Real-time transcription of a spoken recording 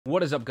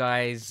What is up,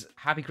 guys?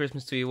 Happy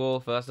Christmas to you all,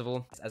 first of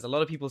all, as a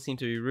lot of people seem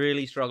to be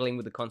really struggling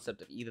with the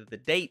concept of either the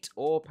date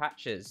or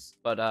patches.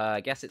 But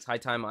I guess it's high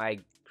time I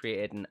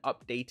created an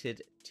updated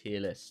tier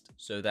list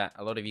so that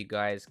a lot of you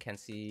guys can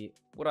see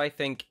what I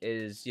think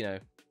is,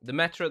 the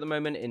meta at the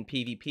moment in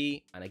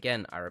PvP. And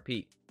again, I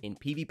repeat, in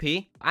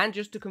PvP. And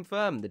just to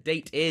confirm, the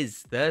date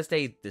is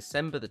Thursday,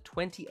 December the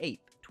 28th,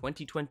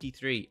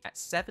 2023 at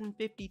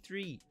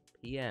 7:53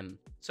 PM.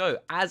 So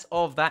as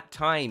of that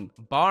time,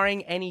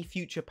 barring any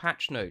future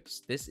patch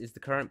notes, this is the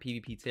current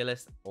PvP tier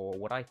list, or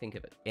what I think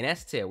of it. In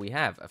S tier, we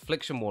have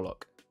Affliction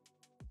Warlock.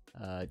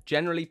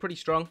 Generally pretty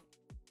strong.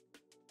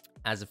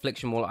 As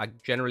Affliction Warlock, I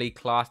generally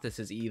class this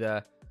as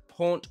either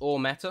Haunt or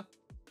Meta.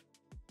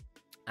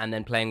 And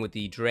then playing with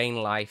the Drain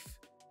Life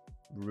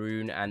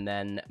rune, and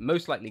then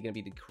most likely going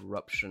to be the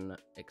Corruption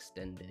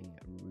Extending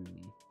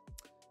rune.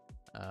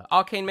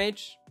 Arcane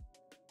Mage.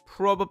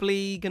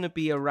 Probably going to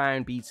be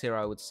around B tier,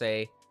 I would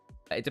say.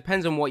 It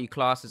depends on what you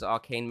class as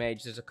Arcane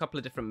Mage. There's a couple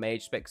of different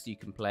mage specs you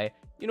can play.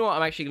 You know what?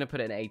 I'm actually going to put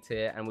it in A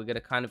tier, and we're going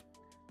to kind of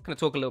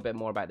talk a little bit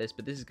more about this.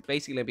 But this is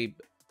basically going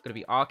to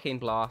be Arcane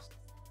Blast,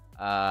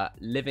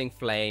 Living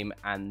Flame,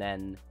 and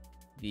then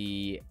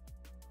the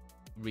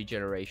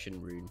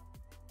Regeneration rune.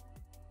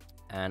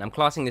 And I'm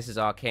classing this as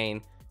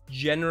Arcane.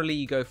 Generally,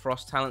 you go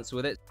Frost Talents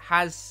with it.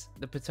 Has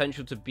the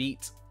potential to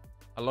beat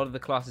a lot of the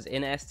classes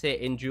in S tier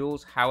in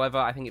duels. However,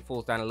 I think it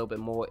falls down a little bit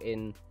more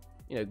in,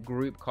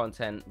 group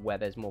content where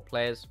there's more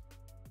players.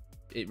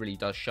 It really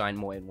does shine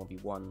more in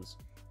 1v1s.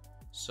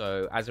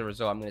 So as a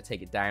result, I'm going to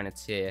take it down a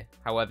tier.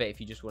 However, if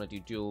you just want to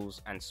do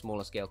duels and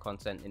smaller scale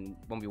content in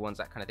 1v1s,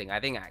 that kind of thing, I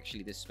think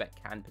actually this spec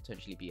can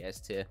potentially be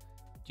S tier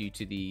due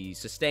to the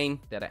sustain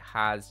that it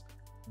has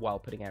while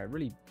putting out a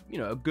really,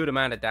 a good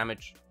amount of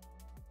damage.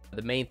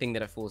 The main thing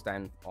that it falls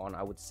down on,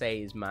 I would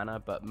say, is mana,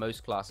 but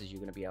most classes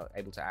you're going to be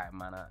able to out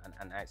mana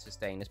and out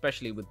sustain,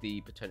 especially with the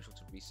potential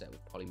to reset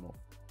with Polymorph.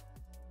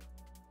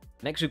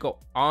 Next, we've got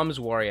Arms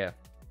Warrior,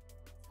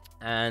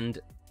 and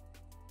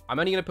I'm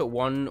only going to put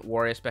one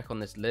warrior spec on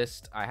this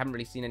list. I haven't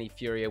really seen any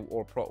Fury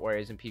or Prot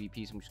warriors in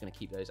PvP, so I'm just going to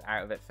keep those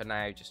out of it for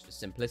now, just for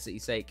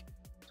simplicity's sake.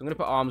 So I'm going to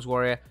put Arms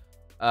Warrior.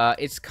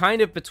 It's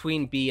kind of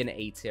between B and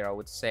A tier, I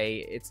would say.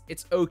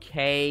 It's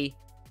okay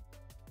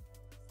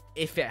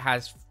if it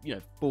has,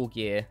 full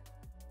gear,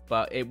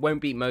 but it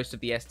won't beat most of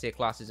the S tier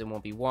classes in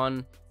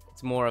 1v1.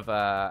 It's more of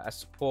a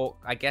support,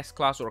 I guess,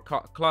 class, or a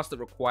class that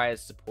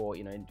requires support,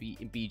 in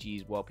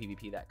BGs, World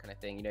PvP, that kind of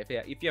thing.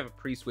 If you have a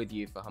priest with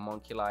you for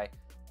homunculi,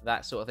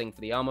 that sort of thing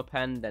for the armor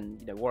pen, then,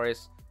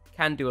 warriors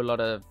can do a lot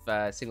of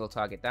single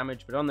target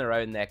damage, but on their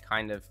own, they're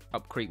kind of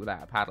up creek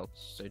without a paddle,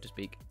 so to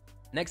speak.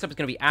 Next up is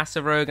going to be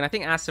Assa Rogue, and I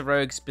think Assa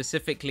Rogue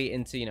specifically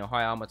into,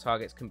 high armor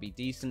targets can be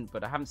decent,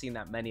 but I haven't seen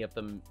that many of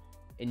them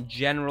in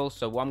general.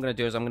 So what I'm going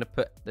to do is I'm going to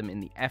put them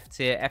in the F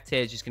tier. F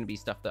tier is just going to be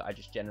stuff that I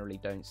just generally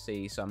don't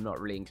see, so I'm not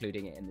really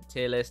including it in the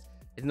tier list.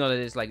 It's not that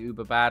it's like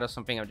uber bad or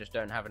something, I just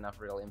don't have enough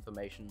real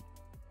information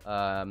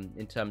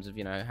in terms of,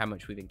 how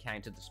much we've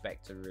encountered the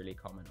spec to really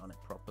comment on it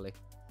properly.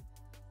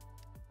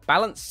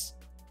 Balance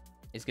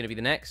is going to be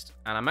the next,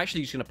 and I'm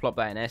actually just going to plop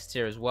that in S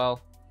tier as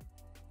well.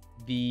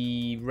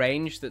 The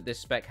range that this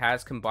spec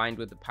has combined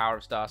with the power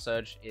of Star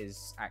Surge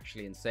is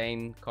actually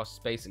insane. Costs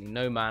basically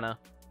no mana.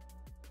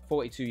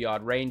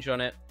 42-yard range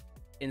on it,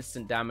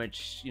 instant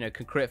damage,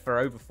 can crit for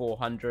over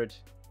 400,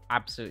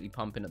 absolutely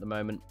pumping at the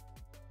moment.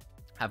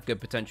 Have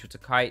good potential to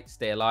kite,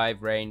 stay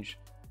alive, range,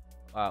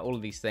 all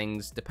of these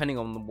things, depending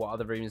on what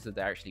other runes that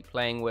they're actually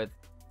playing with.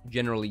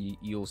 Generally,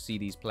 you'll see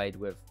these played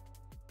with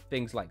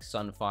things like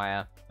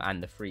Sunfire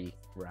and the free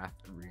Wrath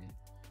rune.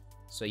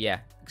 So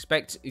yeah,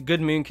 expect a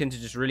good Moonkin to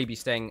just really be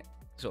staying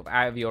sort of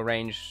out of your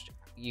range.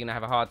 You're going to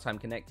have a hard time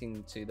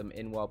connecting to them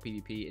in World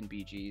PvP, in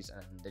BGs,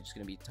 and they're just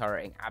going to be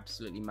turreting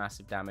absolutely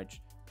massive damage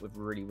with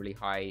really, really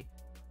high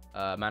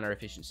mana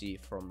efficiency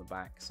from the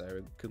back. So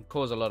it can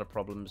cause a lot of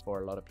problems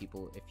for a lot of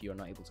people if you're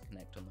not able to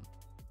connect on them.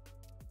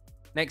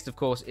 Next, of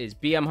course, is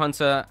BM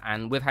Hunter,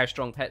 and with how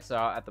strong pets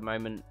are at the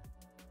moment,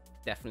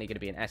 definitely going to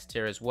be an S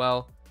tier as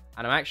well.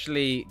 And I'm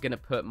actually going to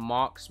put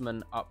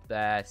Marksman up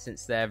there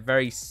since they're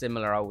very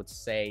similar, I would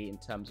say, in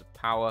terms of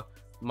power.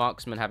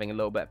 Marksman having a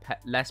little bit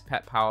less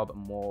pet power but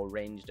more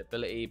ranged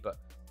ability, but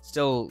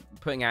still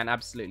putting out an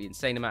absolutely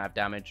insane amount of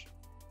damage.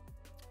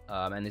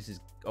 And this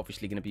is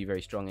obviously going to be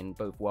very strong in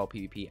both World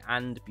PvP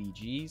and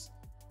BGs. A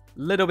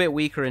little bit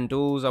weaker in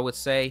duels, I would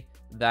say,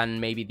 than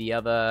maybe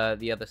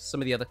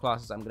some of the other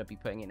classes I'm going to be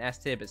putting in S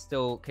tier, but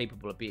still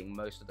capable of beating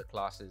most of the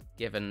classes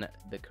given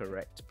the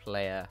correct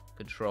player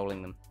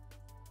controlling them.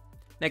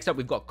 Next up,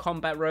 we've got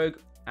Combat Rogue,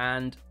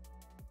 and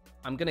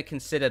I'm going to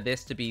consider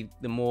this to be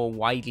the more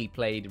widely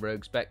played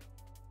rogue spec,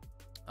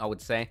 I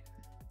would say.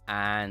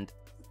 And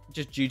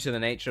just due to the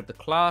nature of the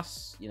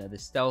class, the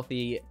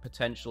stealthy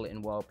potential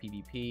in World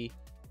PvP,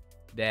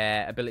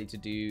 their ability to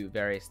do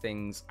various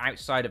things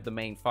outside of the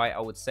main fight, I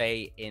would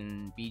say,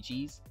 in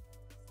BGs.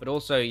 But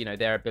also,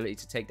 their ability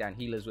to take down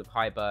healers with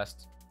high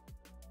burst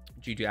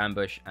due to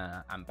ambush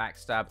and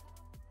backstab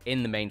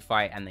in the main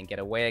fight and then get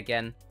away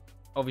again.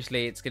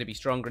 Obviously, it's going to be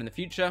stronger in the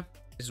future.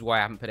 This is why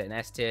I haven't put it in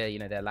S tier. You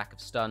know, their lack of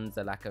stuns,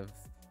 their lack of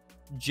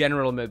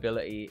general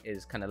mobility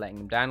is kind of letting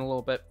them down a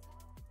little bit.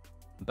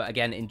 But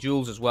again, in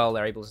duels as well,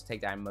 they're able to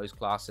take down most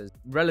classes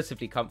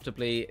relatively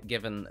comfortably,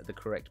 given the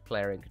correct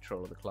player in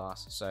control of the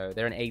class. So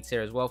they're an A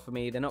tier as well for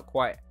me. They're not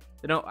quite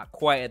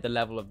at the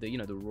level of the, you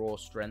know, the raw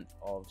strength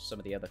of some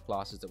of the other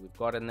classes that we've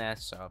got in there.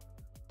 So I've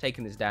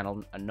taken this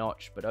down a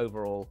notch, but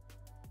overall,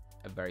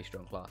 a very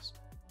strong class.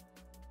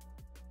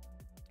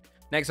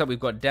 Next up, we've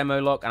got Demo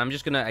Lock, and I'm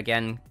just gonna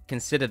again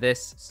consider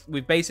this.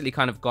 We've basically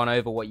kind of gone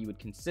over what you would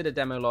consider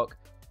Demo Lock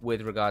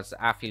with regards to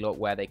Affi Lock,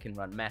 where they can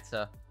run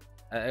meta.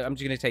 I'm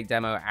just going to take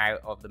Demo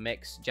out of the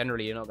mix.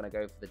 Generally, you're not going to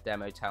go for the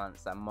Demo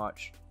talents that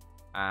much.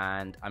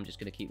 And I'm just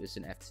going to keep this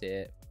in F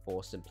tier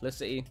for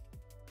simplicity.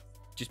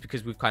 Just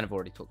because we've kind of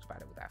already talked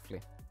about it with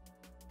Affi.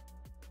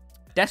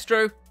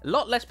 Destro, a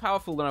lot less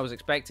powerful than I was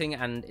expecting.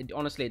 And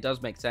honestly, it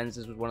does make sense.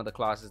 This was one of the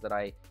classes that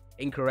I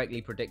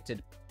incorrectly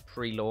predicted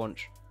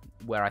pre-launch,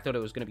 where I thought it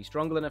was going to be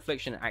stronger than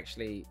Affliction.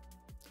 Actually,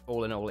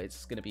 all in all,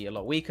 it's going to be a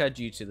lot weaker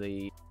due to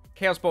the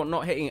Chaos Bolt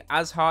not hitting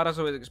as hard as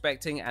I was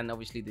expecting, and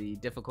obviously the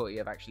difficulty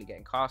of actually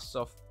getting casts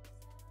off,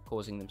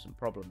 causing them some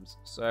problems.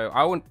 So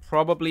I would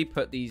probably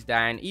put these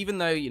down, even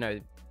though, you know,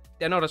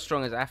 they're not as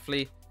strong as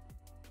Affi.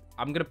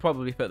 I'm going to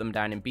probably put them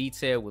down in B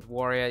tier with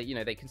Warrior. You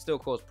know, they can still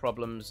cause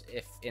problems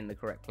if in the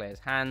correct player's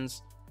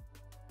hands.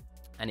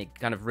 And it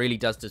kind of really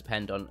does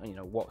depend on, you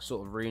know, what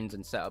sort of runes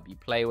and setup you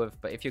play with.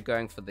 But if you're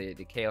going for the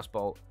Chaos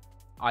Bolt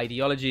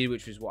ideology,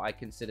 which is what I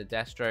consider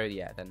Destro,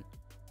 yeah, then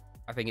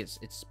I think it's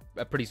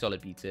a pretty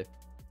solid B tier.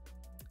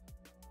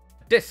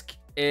 Disc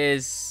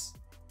is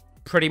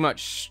pretty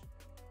much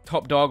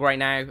top dog right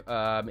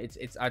now.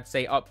 It's I'd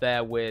say up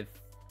there with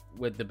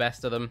the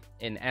best of them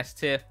in S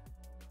tier.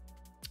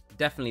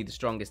 Definitely the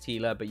strongest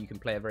healer, but you can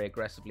play it very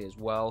aggressively as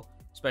well,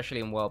 especially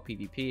in world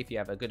PvP if you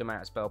have a good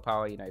amount of spell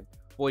power. You know,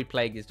 Void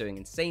Plague is doing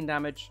insane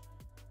damage,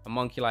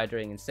 Homunculi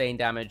doing insane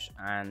damage,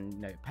 and, you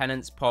know,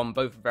 Penance, Pom,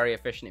 both very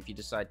efficient if you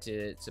decide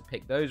to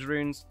pick those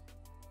runes.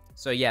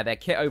 So yeah, their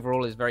kit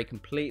overall is very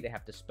complete. They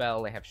have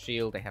Dispel, they have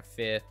Shield, they have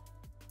Fear.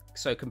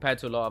 So compared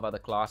to a lot of other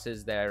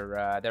classes,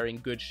 they're in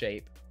good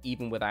shape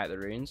even without the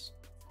runes.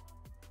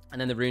 And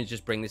then the runes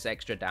just bring this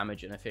extra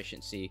damage and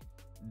efficiency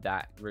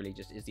that really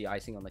just is the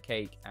icing on the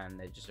cake, and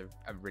they're just a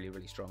really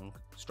strong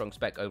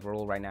spec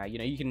overall right now. You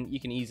know, you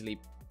can easily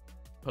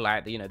pull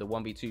out the, you know, the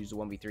 1v2s, the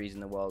 1v3s in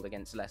the world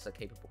against lesser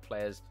capable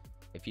players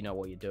if you know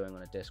what you're doing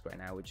on a disc right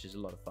now, which is a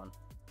lot of fun.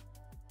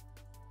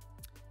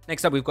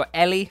 Next up, we've got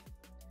Ele.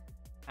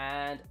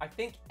 And I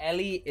think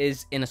Ele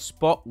is in a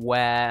spot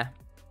where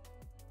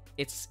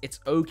it's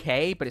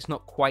okay, but it's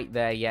not quite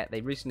there yet.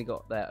 They recently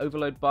got their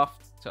Overload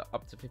buffed to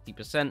up to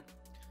 50%.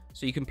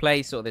 So you can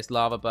play sort of this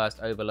Lava Burst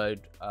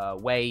Overload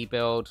way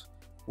build,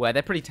 where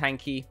they're pretty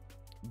tanky,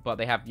 but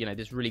they have, you know,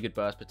 this really good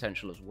burst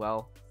potential as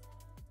well.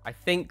 I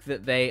think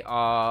that they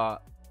are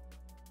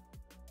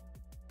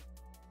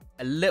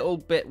a little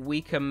bit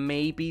weaker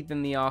maybe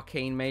than the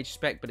Arcane Mage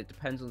spec, but it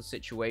depends on the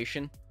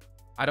situation.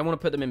 I don't want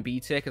to put them in B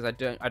tier because I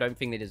don't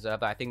think they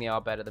deserve that. I think they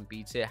are better than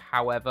B tier.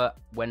 However,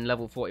 when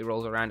level 40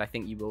 rolls around, I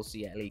think you will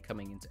see Ele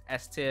coming into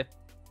S tier.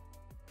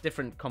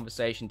 Different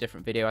conversation,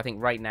 different video. I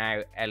think right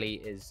now Ele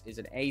is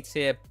an A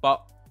tier,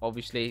 but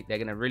obviously they're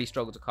going to really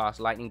struggle to cast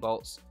lightning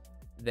bolts.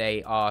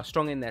 They are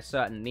strong in their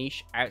certain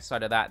niche.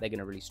 Outside of that, they're going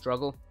to really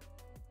struggle.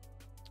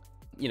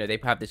 You know, they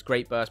have this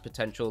great burst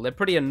potential. They're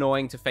pretty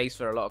annoying to face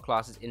for a lot of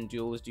classes in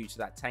duels due to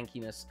that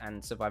tankiness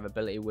and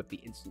survivability with the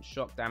instant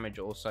shock damage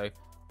also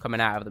coming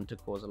out of them to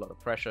cause a lot of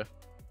pressure.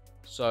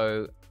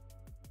 So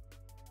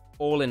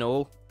all in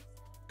all,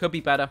 could be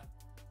better,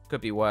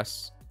 could be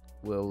worse.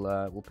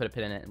 We'll put a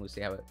pin in it and we'll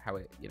see how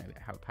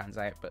it pans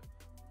out. But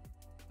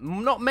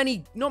not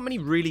many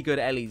really good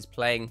Eles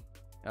playing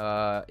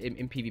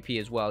in PvP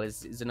as well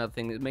is another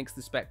thing that makes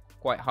the spec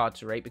quite hard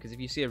to rate, because if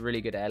you see a really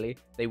good Ele,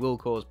 they will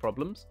cause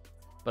problems.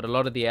 But a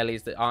lot of the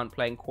Eles that aren't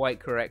playing quite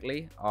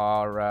correctly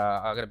are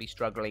going to be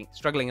struggling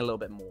a little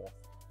bit more.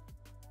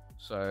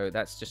 So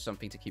that's just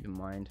something to keep in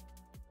mind.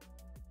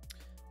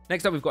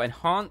 Next up, we've got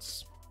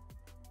Enhance.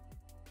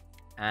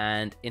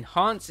 And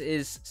Enhance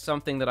is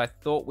something that I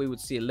thought we would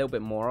see a little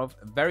bit more of.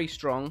 Very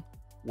strong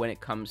when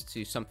it comes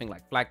to something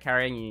like flag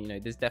carrying. You know,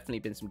 there's definitely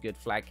been some good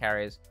flag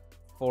carriers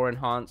for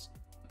Enhance.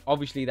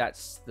 Obviously,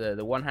 that's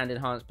the one-hand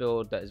Enhance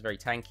build that is very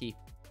tanky.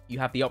 You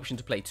have the option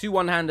to play 2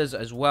 one-handers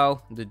as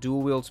well, the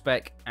dual wield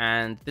spec,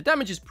 and the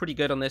damage is pretty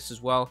good on this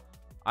as well.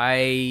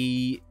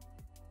 I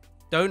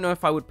don't know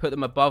if I would put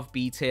them above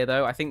B tier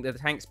though. I think the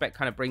tank spec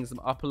kind of brings them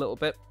up a little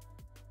bit.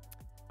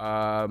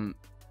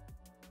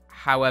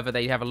 However,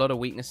 they have a lot of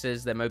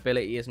weaknesses. Their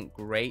mobility isn't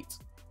great,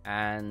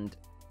 and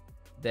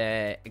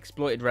they're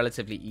exploited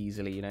relatively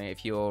easily. You know,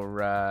 if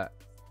you're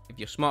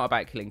smart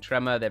about killing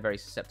Tremor, they're very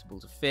susceptible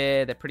to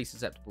Fear. They're pretty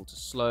susceptible to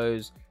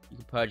slows. You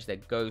can purge their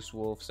Ghost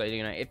Wolf. So,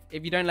 you know,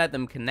 if you don't let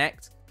them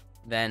connect,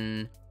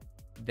 then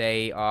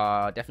they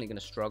are definitely going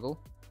to struggle.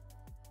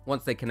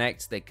 Once they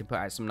connect, they can put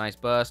out some nice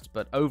burst.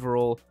 But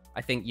overall,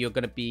 I think you're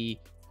going to be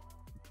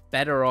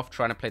better off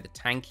trying to play the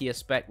tankier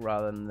spec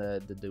rather than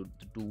the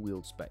dual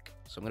wield spec.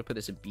 So I'm going to put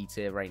this in B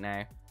tier right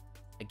now.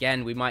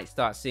 Again, we might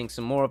start seeing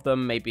some more of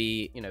them.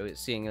 Maybe, you know,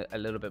 seeing a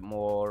little bit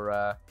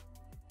more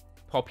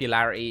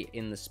popularity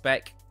in the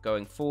spec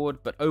going forward.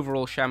 But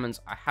overall,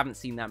 Shamans, I haven't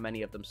seen that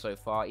many of them so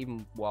far,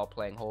 even while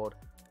playing Horde,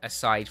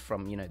 aside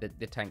from, you know,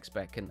 the tank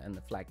spec and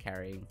the flag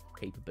carrying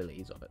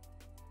capabilities of it.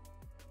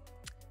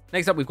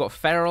 Next up, we've got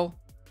Feral.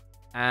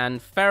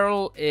 And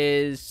Feral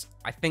is,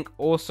 I think,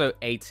 also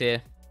A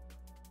tier.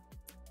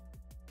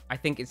 I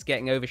think it's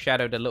getting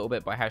overshadowed a little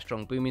bit by how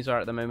strong boomies are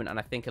at the moment, and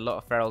I think a lot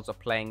of Ferals are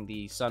playing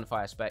the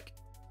Sunfire spec,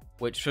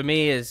 which for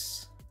me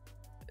is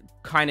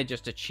kind of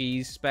just a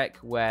cheese spec,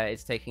 where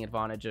it's taking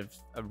advantage of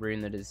a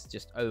rune that is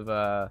just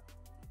over...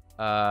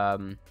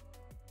 I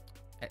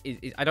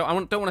don't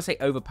want to say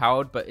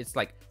overpowered, but it's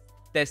like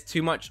there's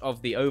too much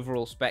of the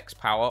overall spec's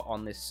power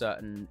on this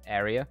certain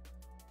area.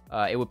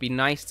 It would be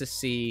nice to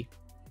see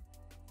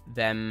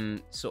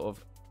them sort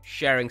of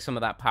sharing some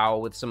of that power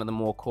with some of the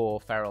more core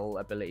Feral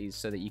abilities,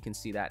 so that you can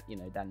see that, you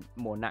know, that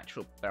more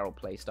natural Feral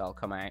playstyle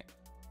come out.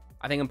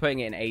 I think I'm putting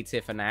it in A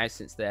tier for now,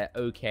 since they're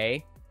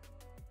okay,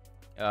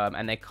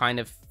 and they kind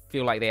of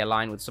feel like they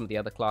align with some of the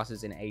other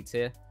classes in A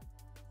tier.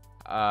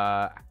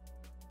 I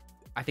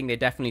think they're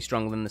definitely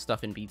stronger than the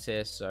stuff in B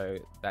tier, so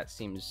that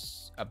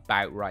seems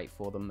about right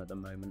for them at the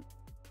moment.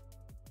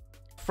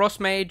 Frost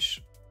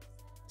Mage.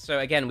 So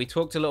again, we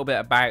talked a little bit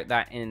about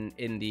that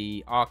in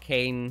the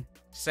Arcane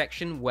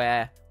section,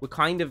 where we're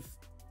kind of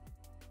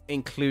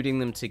including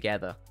them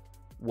together,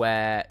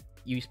 where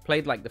you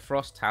played like the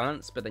Frost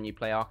talents, but then you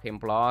play Arcane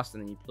Blast,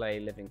 and then you play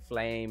Living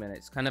Flame, and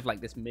it's kind of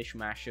like this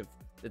mishmash of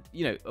the,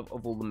 you know,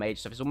 of all the mage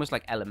stuff. It's almost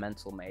like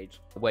Elemental Mage,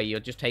 where you're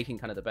just taking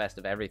kind of the best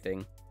of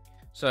everything.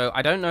 So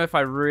I don't know if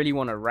I really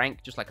want to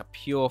rank just like a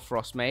pure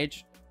Frost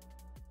Mage.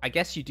 I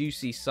guess you do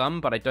see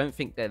some, but I don't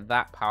think they're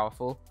that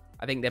powerful.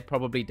 I think they're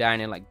probably down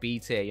in like B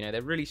tier. You know,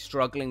 they're really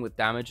struggling with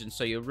damage, and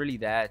so you're really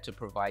there to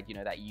provide, you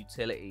know, that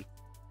utility,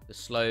 the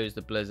slows,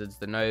 the blizzards,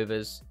 the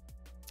novas,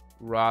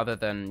 rather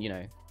than, you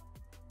know,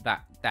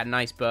 that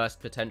nice burst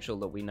potential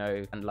that we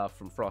know and love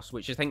from Frost,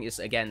 which I think is,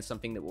 again,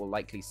 something that we'll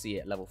likely see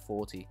at level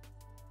 40.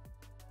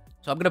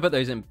 So I'm gonna put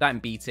those in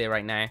B tier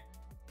right now.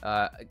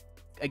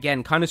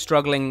 Again, kind of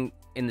struggling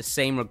in the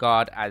same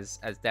regard as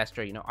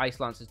Destro. You know, Ice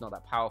Lance is not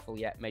that powerful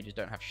yet. Mages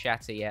don't have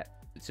Shatter yet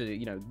to,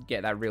 you know,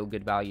 get that real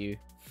good value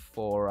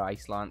for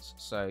Ice Lance.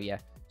 So yeah,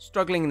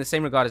 struggling in the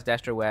same regard as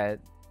Destro, where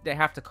they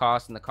have to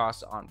cast, and the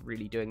casts aren't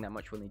really doing that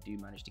much when they do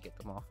manage to get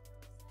them off.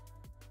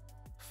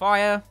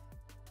 Fire,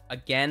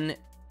 again,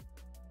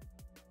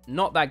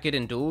 not that good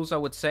in duels, I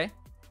would say.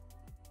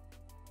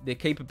 The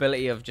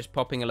capability of just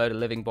popping a load of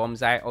living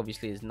bombs out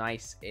obviously is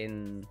nice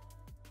in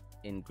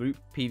group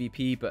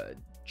PvP, but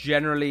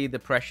generally the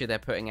pressure they're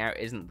putting out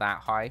isn't that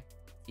high,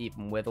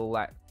 even with all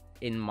that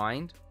in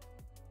mind.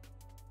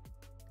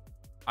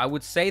 I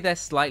would say they're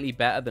slightly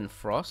better than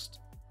Frost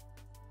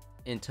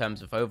in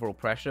terms of overall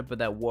pressure, but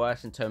they're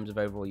worse in terms of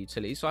overall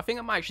utility. So I think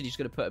I'm actually just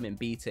going to put them in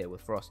B tier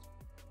with Frost.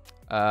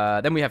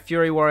 Then we have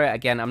Fury Warrior.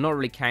 Again, I'm not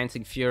really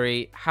counting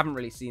Fury. Haven't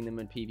really seen them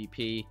in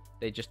PvP.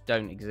 They just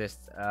don't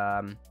exist.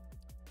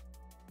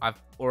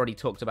 I've already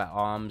talked about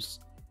arms,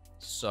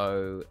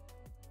 so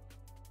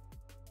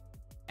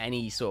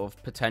any sort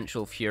of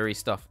potential Fury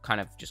stuff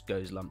kind of just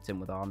goes lumped in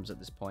with arms at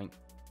this point.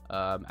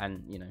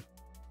 And, you know,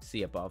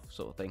 see above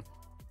sort of thing.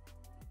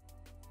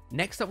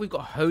 Next up, we've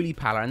got Holy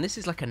Pallor, and this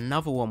is like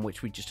another one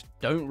which we just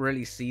don't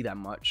really see that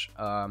much.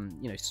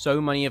 You know,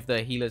 so many of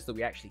the healers that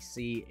we actually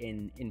see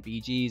in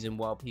BGs and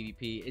Wild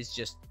PvP is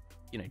just,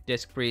 you know,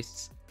 Disc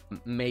Priests,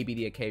 maybe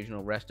the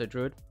occasional Resto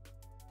Druid.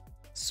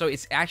 So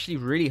it's actually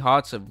really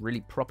hard to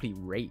really properly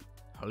rate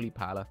Holy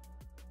Pallor.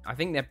 I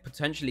think they're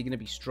potentially going to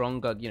be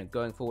stronger, you know,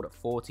 going forward at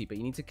 40, but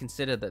you need to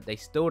consider that they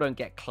still don't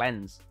get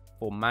cleanse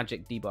for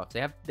magic debuffs.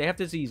 They have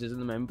diseases in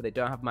the moment, but they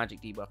don't have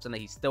magic debuffs, and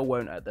they still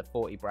won't at the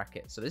 40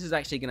 bracket. So this is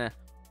actually going to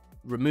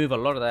remove a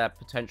lot of their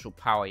potential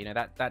power. You know,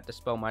 that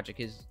Dispel magic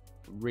is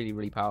really,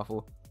 really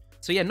powerful.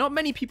 So yeah, not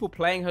many people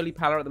playing Holy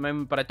Pallor at the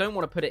moment, but I don't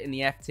want to put it in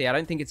the F tier. I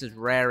don't think it's as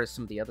rare as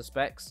some of the other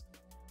specs,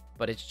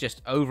 but it's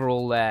just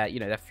overall their, you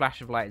know, their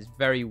Flash of Light is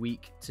very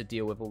weak to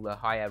deal with all the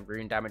higher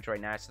rune damage right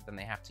now, so then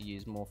they have to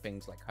use more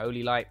things like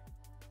Holy Light.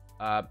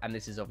 And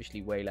this is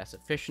obviously way less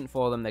efficient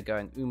for them. They're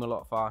going a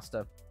lot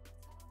faster.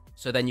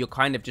 So then you're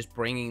kind of just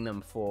bringing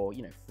them for,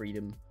 you know,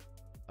 freedom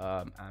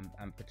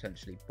and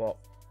potentially bot.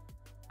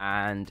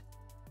 And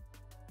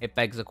it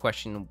begs the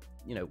question,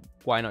 you know,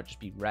 why not just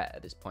be Ret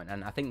at this point?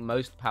 And I think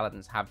most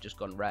Paladins have just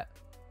gone Ret,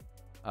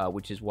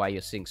 which is why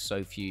you're seeing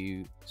so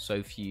few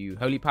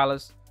Holy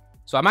Pallors.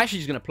 So I'm actually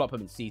just going to plop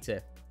them in C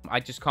tier.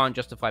 I just can't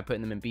justify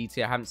putting them in B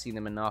tier. I haven't seen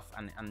them enough,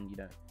 and you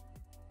know,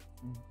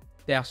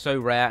 they are so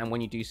rare, and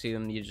when you do see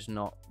them, you're just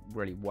not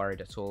really worried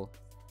at all.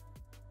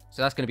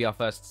 So that's going to be our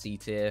first C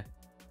tier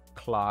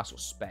class or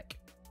spec.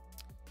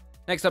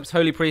 Next up is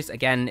Holy Priest.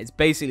 Again, it's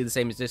basically the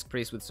same as Disc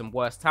Priest with some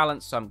worse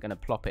talents, so I'm going to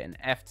plop it in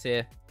F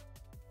tier.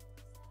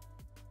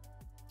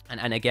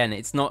 And again,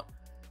 it's not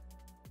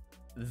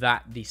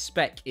that the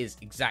spec is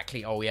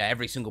exactly, oh yeah,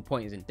 every single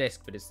point is in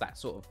Disc, but it's that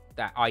sort of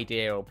that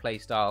idea or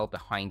playstyle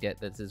behind it.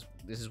 This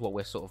is what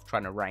we're sort of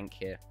trying to rank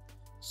here.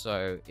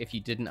 So if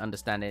you didn't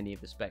understand any of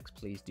the specs,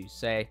 please do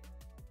say,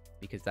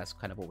 because that's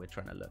kind of what we're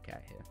trying to look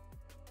at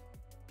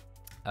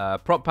here.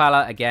 Prot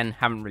Pala, again,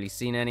 haven't really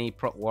seen any.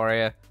 Prot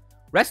Warrior.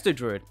 Resto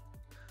Druid.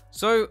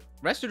 So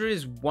Resto Druid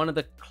is one of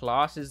the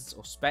classes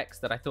or specs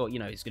that I thought, you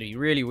know, it's going to be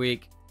really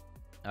weak.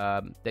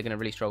 They're going to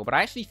really struggle. But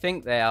I actually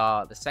think they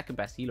are the second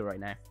best healer right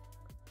now.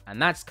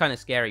 And that's kind of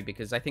scary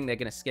because I think they're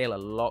going to scale a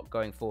lot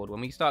going forward.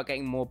 When we start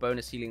getting more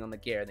bonus healing on the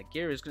gear, and the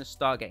gear is going to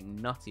start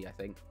getting nutty, I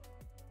think.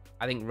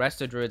 I think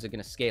Resto Druids are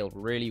going to scale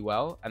really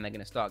well, and they're going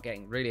to start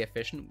getting really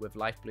efficient with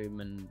Life Bloom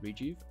and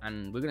Rejuve,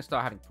 and we're going to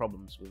start having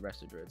problems with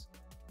Resto Druids.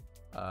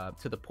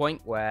 To the point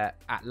where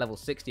at level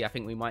 60, I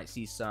think we might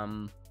see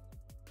some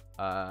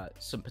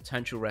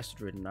potential Resto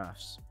Druid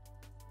nerfs.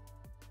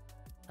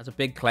 That's a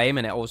big claim,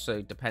 and it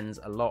also depends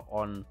a lot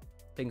on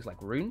things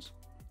like runes.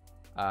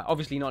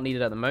 Obviously not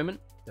needed at the moment,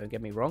 don't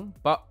get me wrong,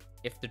 but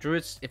if the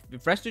Druids, if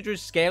Resto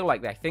Druids scale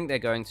like I think they're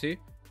going to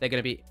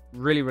be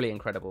really, really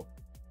incredible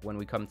when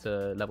we come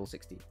to level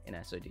 60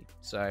 in SOD.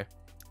 So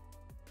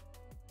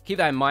keep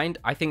that in mind.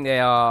 I think they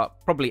are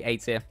probably A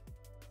tier.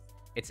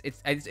 It's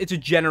a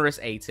generous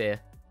A tier.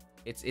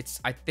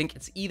 I think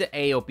it's either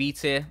A or B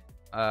tier.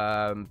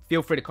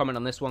 Feel free to comment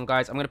on this one,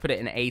 guys. I'm gonna put it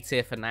in A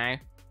tier for now,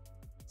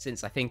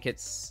 since I think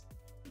it's,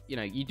 you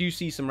know, you do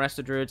see some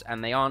Resto Druids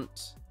and they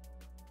aren't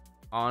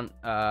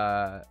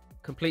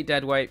complete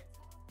dead weight.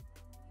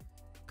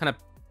 Kind of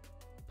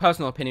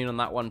personal opinion on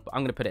that one, but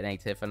I'm gonna put it in A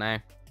tier for now.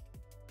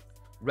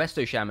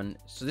 Resto Shaman.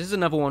 So this is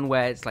another one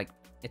where it's like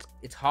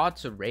it's hard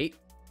to rate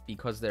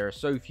because there are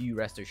so few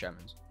Resto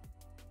Shamans.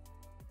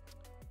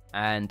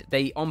 And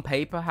they on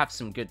paper have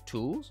some good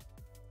tools,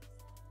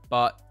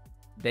 but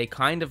they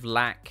kind of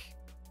lack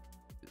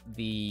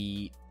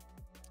the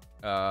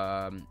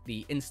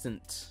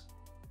instant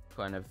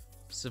kind of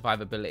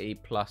survivability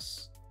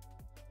plus,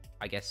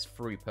 I guess,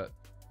 throughput.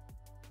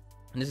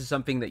 And this is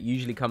something that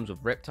usually comes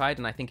with Riptide,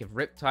 and I think if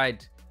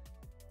Riptide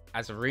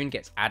as a rune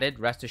gets added,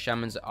 Resto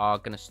Shamans are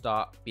going to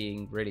start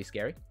being really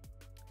scary.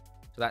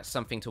 So that's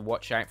something to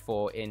watch out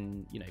for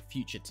in, you know,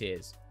 future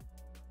tiers.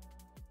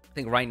 I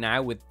think right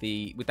now with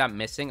that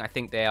missing, I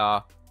think they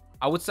are,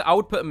 I would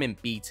put them in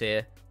B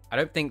tier. I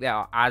don't think they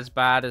are as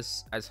bad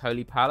as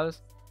Holy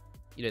Palas.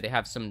 You know, they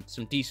have some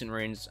decent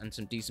runes and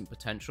some decent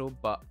potential,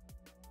 but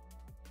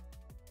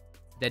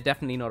they're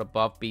definitely not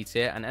above B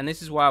tier. And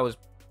this is why I was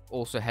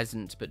also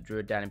hesitant to put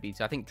Druid down in B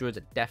tier. I think Druids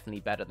are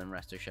definitely better than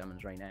Resto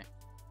Shamans right now.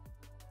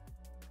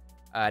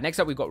 Next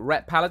up, we've got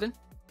Ret Paladin.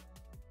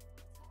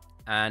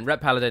 And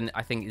Ret Paladin,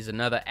 I think, is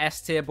another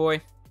S tier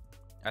boy.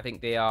 I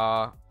think they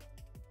are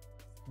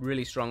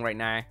really strong right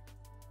now.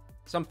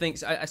 Some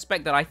things, a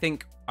spec that I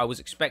think I was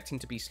expecting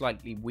to be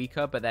slightly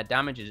weaker, but their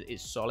damage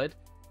is solid.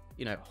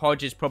 You know,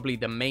 Hodge is probably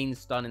the main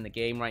stun in the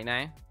game right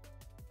now.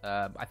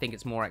 I think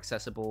it's more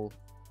accessible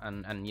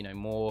and you know,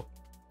 more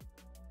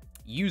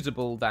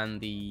usable than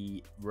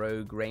the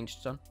Rogue ranged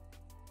stun.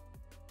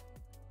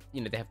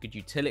 You know, they have good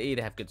utility,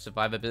 they have good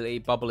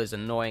survivability. Bubble is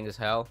annoying as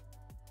hell.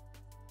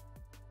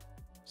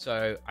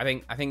 So I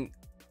think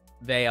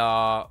they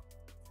are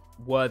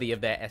worthy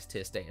of their S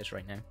tier status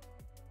right now.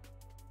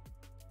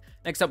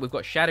 Next up, we've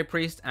got Shadow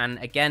Priest, and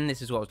again,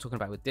 this is what I was talking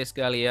about with Disc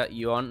earlier.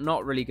 You are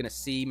not really going to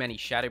see many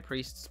Shadow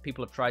Priests.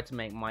 People have tried to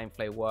make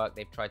Mindflay work.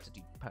 They've tried to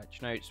do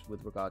patch notes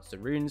with regards to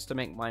runes to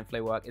make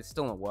Mindflay work. It's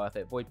still not worth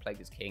it. Void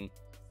Plague is king.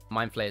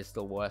 Mindflay is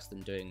still worse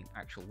than doing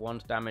actual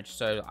wand damage.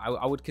 So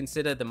I would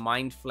consider the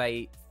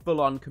Mindflay,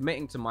 full-on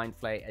committing to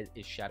Mindflay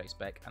is Shadow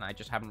spec, and I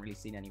just haven't really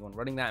seen anyone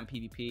running that in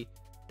PvP.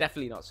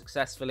 Definitely not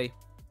successfully.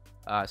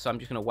 So I'm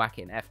just going to whack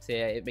it in F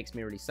tier. It makes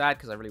me really sad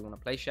because I really want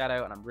to play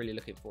Shadow, and I'm really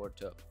looking forward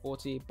to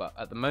 40. But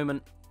at the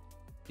moment,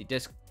 the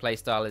Disc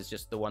playstyle is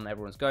just the one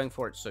everyone's going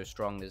for. It's so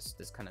strong, there's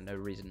kind of no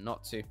reason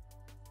not to.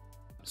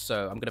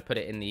 So I'm going to put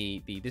it in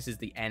this is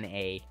the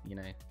NA, you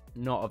know,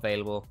 not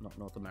available, not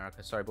North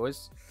America. Sorry,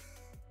 boys.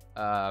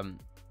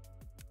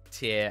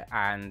 Tier,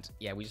 and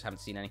yeah, we just haven't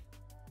seen any.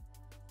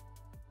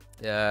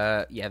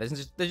 Yeah,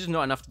 there's just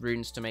not enough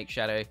runes to make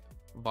Shadow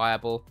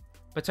viable.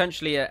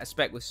 Potentially a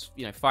spec with,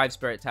 you know, 5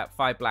 Spirit Tap,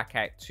 5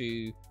 Blackout,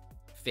 2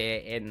 Fear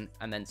in,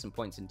 and then some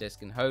points in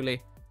Disc and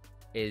Holy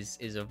is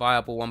a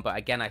viable one. But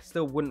again, I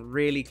still wouldn't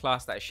really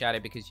class that as Shadow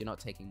because you're not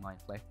taking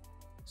Mindflay.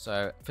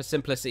 So for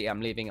simplicity,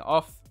 I'm leaving it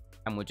off,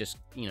 and we'll just,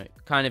 you know,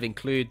 kind of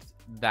include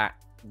that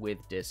with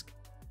Disc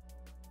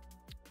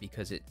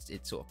because it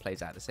sort of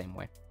plays out the same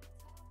way.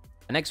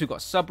 And next we've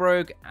got Sub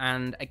Rogue,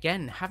 and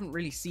again, haven't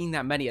really seen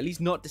that many, at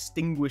least not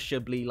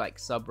distinguishably like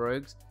Sub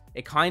Rogues.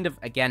 It kind of,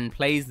 again,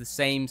 plays the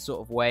same sort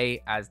of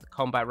way as the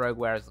Combat Rogue,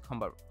 whereas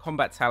the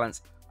combat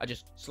talents are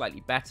just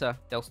slightly better.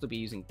 They'll still be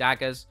using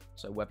daggers,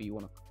 so whether you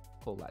want to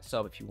call that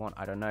sub if you want,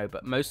 I don't know.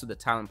 But most of the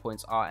talent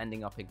points are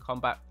ending up in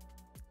combat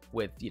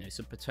with, you know,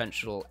 some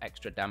potential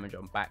extra damage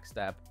on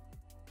backstab.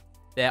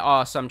 There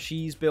are some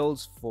cheese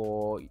builds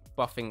for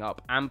buffing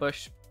up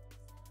ambush.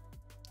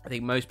 I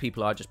think most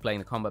people are just playing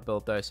the combat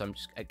build though, so I'm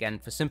just, again,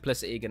 for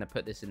simplicity, going to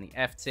put this in the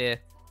F tier.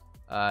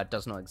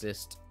 Does not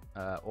exist.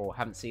 Or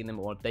haven't seen them,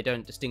 or they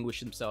don't distinguish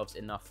themselves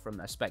enough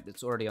from a spec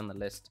that's already on the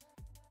list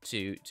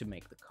to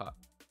make the cut.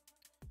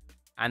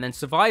 And then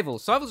survival.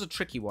 Survival's a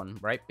tricky one,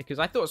 right? Because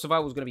I thought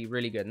survival was going to be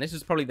really good. And this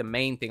is probably the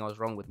main thing I was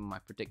wrong with in my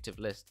predictive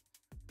list.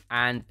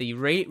 And the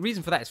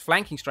reason for that is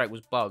flanking strike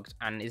was bugged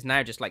and is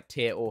now just like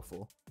tier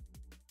awful.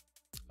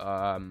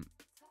 And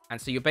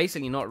so you're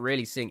basically not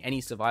really seeing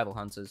any survival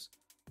hunters,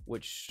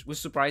 which was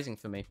surprising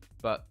for me.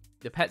 But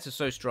the pets are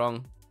so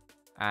strong,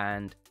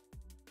 and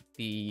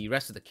the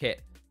rest of the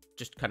kit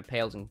just kind of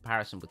pales in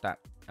comparison with that.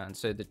 And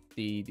so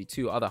the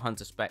two other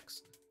hunter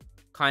specs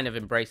kind of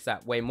embrace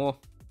that way more.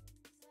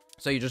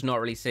 So you're just not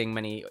really seeing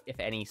many, if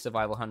any,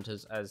 survival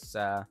hunters as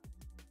a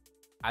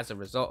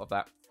result of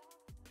that.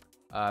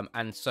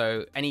 And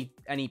so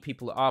any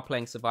people that are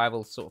playing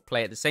survival sort of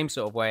play it the same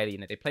sort of way. You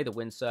know, they play the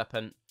Wind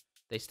Serpent,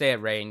 they stay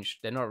at range,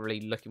 they're not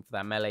really looking for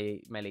that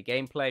melee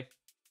gameplay.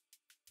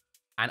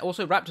 And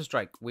also Raptor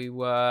Strike. We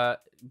were,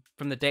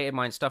 from the data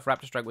mine stuff,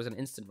 Raptor Strike was an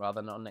instant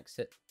rather than on next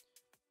hit.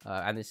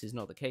 And this is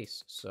not the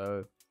case.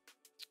 So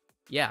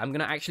yeah, I'm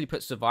gonna actually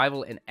put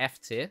survival in F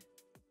tier,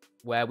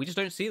 where we just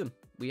don't see them.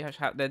 We have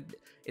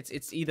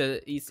it's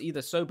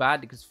either so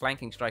bad because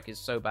flanking strike is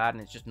so bad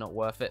and it's just not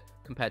worth it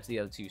compared to the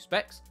other two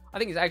specs. I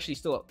think it's actually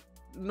still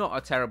not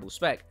a terrible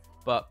spec,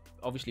 but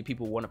obviously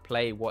people want to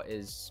play what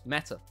is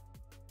meta.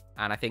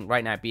 And I think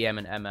right now BM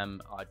and MM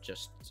are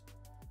just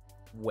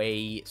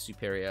way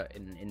superior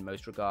in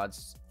most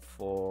regards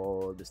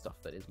for the stuff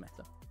that is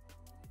meta.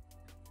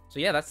 So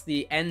yeah, that's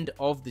the end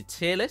of the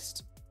tier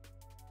list.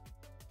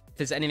 If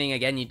there's anything,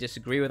 again, you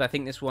disagree with, I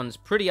think this one's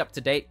pretty up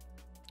to date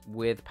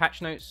with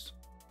patch notes.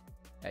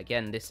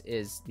 Again, this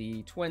is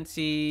the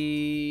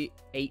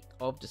 28th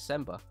of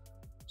December.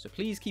 So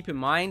please keep in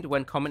mind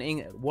when commenting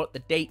what the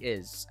date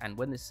is and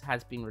when this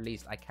has been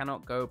released. I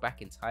cannot go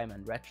back in time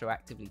and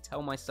retroactively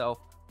tell myself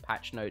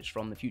patch notes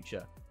from the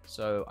future.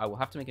 So I will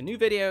have to make a new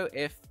video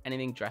if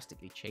anything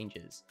drastically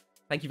changes.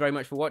 Thank you very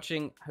much for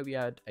watching. Hope you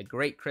had a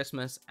great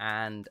Christmas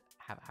and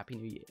have a happy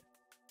new year.